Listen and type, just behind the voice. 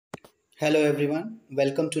Hello everyone,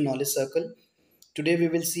 welcome to Knowledge Circle. Today we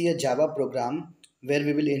will see a Java program where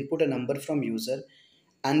we will input a number from user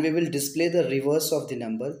and we will display the reverse of the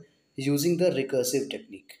number using the recursive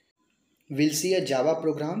technique. We'll see a Java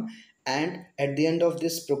program, and at the end of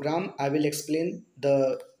this program I will explain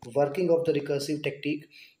the working of the recursive technique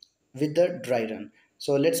with the dry run.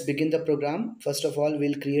 So let's begin the program. First of all,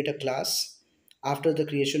 we'll create a class. After the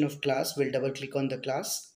creation of class, we'll double click on the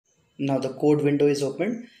class. Now the code window is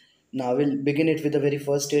open. Now we'll begin it with the very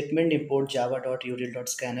first statement: import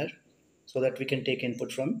java.util.scanner, so that we can take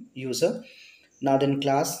input from user. Now then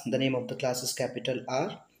class, the name of the class is capital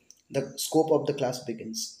R. The scope of the class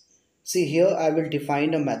begins. See here I will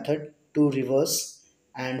define a method to reverse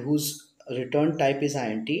and whose return type is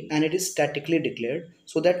int, and it is statically declared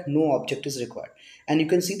so that no object is required. And you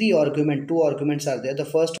can see the argument, two arguments are there. The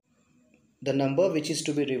first, the number which is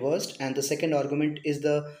to be reversed, and the second argument is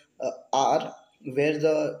the r, where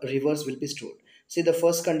the reverse will be stored. See the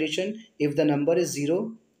first condition: if the number is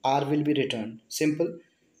 0, r will be returned. Simple.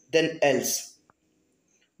 Then else,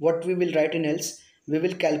 what we will write in else: we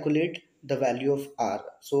will calculate the value of r.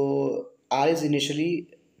 So r is initially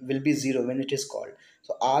will be 0 when it is called.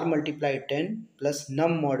 So r multiply 10 plus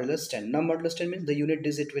num modulus 10. Num modulus 10 means the unit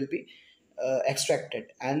digit will be extracted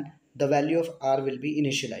and the value of r will be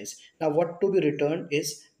initialized. Now what to be returned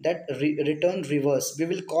is that return reverse. We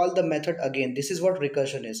will call the method again. This is what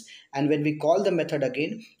recursion is. And when we call the method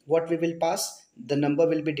again, what we will pass: the number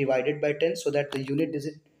will be divided by 10 so that the unit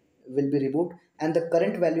digit will be removed and the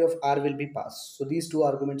current value of r will be passed. So these two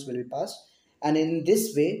arguments will be passed, and in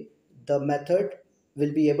this way the method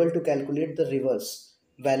will be able to calculate the reverse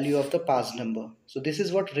value of the passed number. So this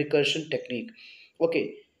is what recursion technique.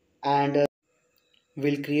 Okay, and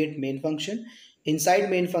we'll create main function. Inside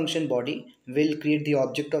main function body, we'll create the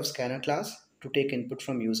object of scanner class to take input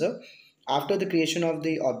from user. After the creation of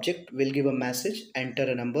the object, we'll give a message, enter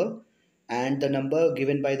a number, and the number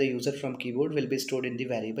given by the user from keyboard will be stored in the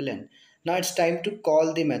variable n. Now it's time to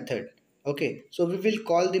call the method. Okay, so we will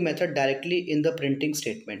call the method directly in the printing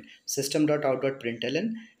statement,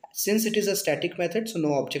 system.out.println. Since it is a static method, so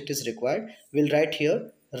no object is required. We'll write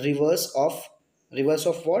here reverse of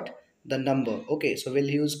what? The number. Okay, so we'll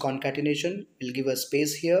use concatenation. We'll give a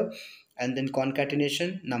space here and then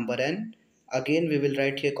concatenation number n. Again we will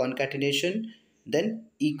write here concatenation, then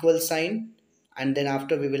equal sign, and then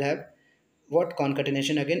after we will have what?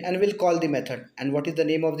 Concatenation again, and we'll call the method. And what is the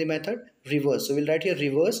name of the method? Reverse. So we'll write here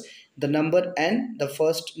reverse the number n, the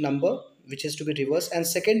first number which is to be reversed, and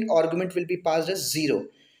second argument will be passed as 0.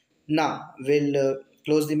 Now we'll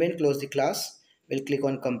close the main, close the class. We'll click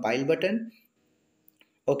on compile button.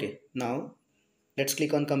 Okay, now let's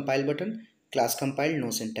click on compile button. Class compiled,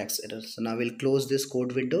 no syntax error. So now we'll close this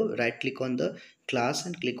code window, right click on the class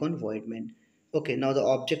and click on void main. Okay, now the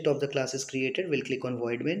object of the class is created. We'll click on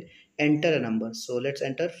void main, enter a number. So let's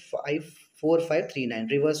enter 54539.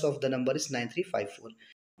 Reverse of the number is 9354.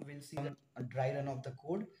 We'll see a dry run of the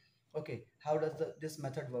code. Okay, how does this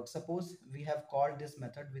method work? Suppose we have called this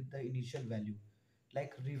method with the initial value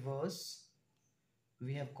like reverse.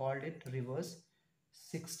 We have called it reverse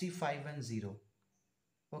 65 and 0.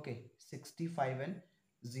 Okay, 65 and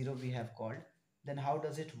 0 we have called. Then how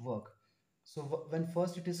does it work? So when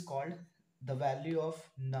first it is called, the value of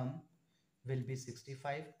num will be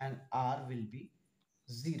 65 and r will be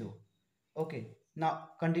 0. Okay, now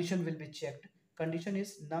condition will be checked. Condition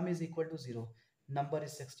is num is equal to 0. Number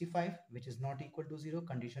is 65, which is not equal to 0.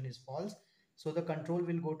 Condition is false. So the control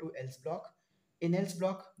will go to else block. In else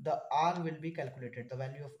block, the r will be calculated, the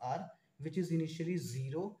value of r, which is initially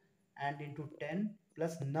 0 and into 10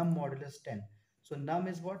 plus num modulus 10. So num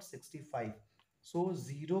is what? 65. So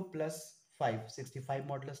 0 plus 5, 65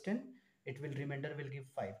 modulus 10, it will remainder will give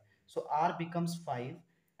 5. So r becomes 5.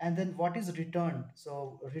 And then what is returned?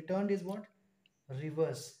 So returned is what?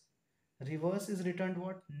 Reverse. Reverse is returned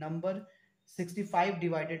what? Number 65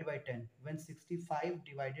 divided by 10. When 65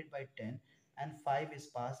 divided by 10 and 5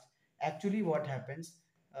 is passed, actually what happens?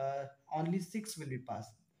 Only 6 will be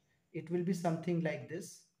passed. It will be something like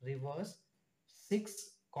this: reverse 6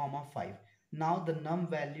 comma 5. Now the num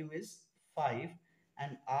value is 5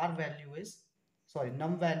 and r value is, sorry,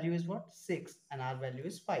 num value is what? 6 and r value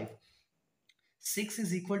is 5. 6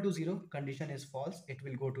 is equal to 0, condition is false, it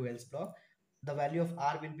will go to else block. The value of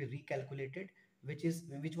r will be recalculated,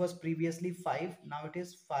 which was previously 5. Now it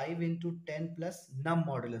is 5 into 10 plus num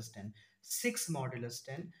modulus 10. 6 modulus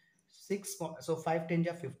 10. 6, so 5 10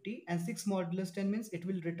 ja 50, and 6 modulus 10 means it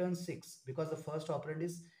will return 6 because the first operand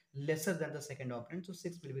is lesser than the second operand, so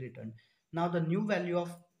 6 will be returned. Now the new value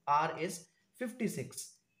of r is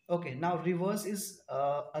 56. Okay, now reverse is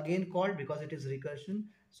again called because it is recursion.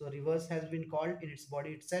 So reverse has been called in its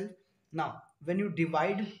body itself. Now when you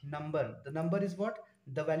divide number, the number is what,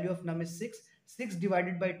 the value of num is 6. 6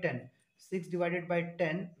 divided by 10, 6 divided by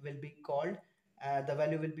 10 will be called, the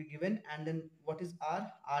value will be given, and then what is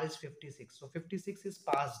r is 56. So 56 is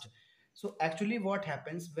passed. So actually what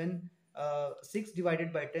happens when 6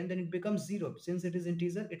 divided by 10, then it becomes 0. Since it is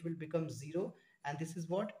integer, it will become 0, and this is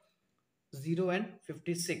what, 0 and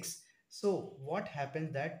 56. So what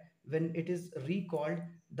happens that when it is recalled,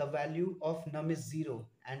 the value of num is 0,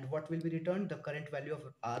 and what will be returned, the current value of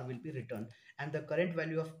r will be returned, and the current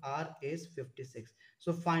value of r is 56.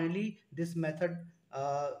 So finally this method,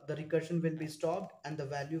 the recursion will be stopped and the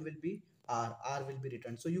value will be r will be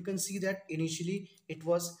returned. So you can see that initially it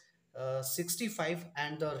was 65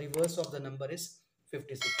 and the reverse of the number is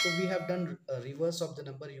 56. So we have done a reverse of the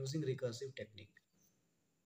number using recursive technique.